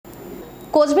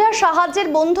কোচবিহার সাহায্যের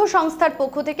বন্ধু সংস্থার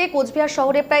পক্ষ থেকে কোচবিহার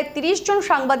শহরে প্রায় ৩০ জন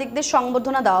সাংবাদিকদের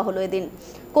সংবর্ধনা দেওয়া হলো এদিন।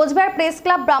 কোচবিহার প্রেস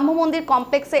ক্লাব ব্রাহ্ম মন্দির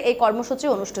কমপ্লেক্সে এই কর্মসূচি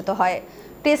অনুষ্ঠিত হয়।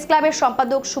 প্রেস ক্লাবের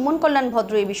সম্পাদক সুমন কল্যাণ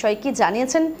ভদ্র এই বিষয়ে কি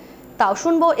জানিয়েছেন তাও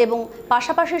শুনবো, এবং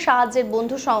পাশাপাশি সাহায্যের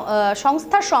বন্ধু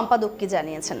সংস্থার সম্পাদক কি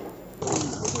জানিয়েছেন।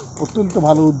 অত্যন্ত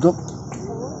ভালো উদ্যোগ।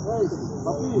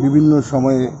 বিভিন্ন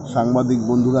সময়ে সাংবাদিক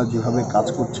বন্ধুরা যেভাবে কাজ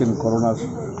করছেন করোনার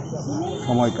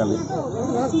সময়কালে,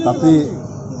 তাতে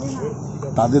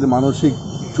তাদের মানসিক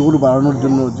জোর বাড়ানোর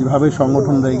জন্য যেভাবে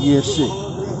সংগঠনটা এগিয়ে এসছে,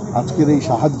 আজকের এই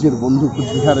সাহায্যের বন্ধু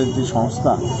কোচবিহারের যে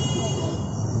সংস্থা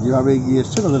যেভাবে এগিয়ে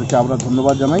এসছে, তাদেরকে আমরা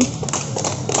ধন্যবাদ জানাই,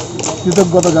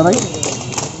 কৃতজ্ঞতা জানাই।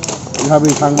 এভাবে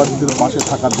সাংবাদিকদের পাশে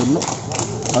থাকার জন্য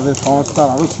তাদের সংস্থার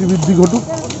আরও শ্রীবৃদ্ধি ঘটুক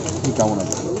এই কামনা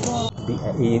করি।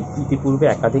 ইতিপূর্বে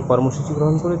একাধিক কর্মসূচি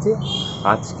গ্রহণ করেছে।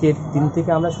 আজকের দিন থেকে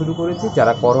আমরা শুরু করেছি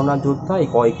যারা করোনা যোদ্ধা, এই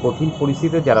কঠিন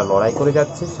পরিস্থিতিতে যারা লড়াই করে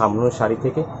যাচ্ছে সামনের সারি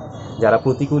থেকে, যারা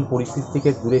প্রতিকূল পরিস্থিতি থেকে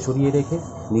দূরে সরিয়ে রেখে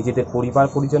নিজেদের পরিবার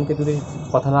পরিজনকে দূরে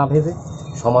কথা না ভেবে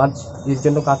সমাজের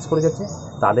জন্য কাজ করে যাচ্ছে,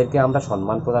 তাদেরকে আমরা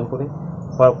সম্মান প্রদান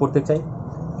করতে চাই।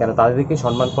 কেন তাদেরকে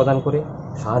সম্মান প্রদান করে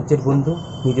সাহায্যের বন্ধু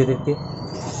নিজেদেরকে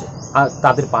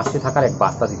তাদের পাশে থাকার এক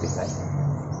বার্তা দিতে চাই।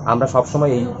 আমরা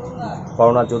সবসময় এই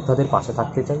করোনা যোদ্ধাদের পাশে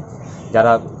থাকতে চাই,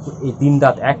 যারা এই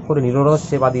দিনরাত এক করে নিরলস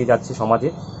সেবা দিয়ে যাচ্ছে সমাজে,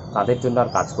 তাদের জন্য আর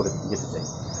কাজ করে যেতে চাই।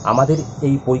 আমাদের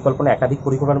এই পরিকল্পনা, একাধিক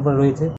পরিকল্পনা রয়েছে।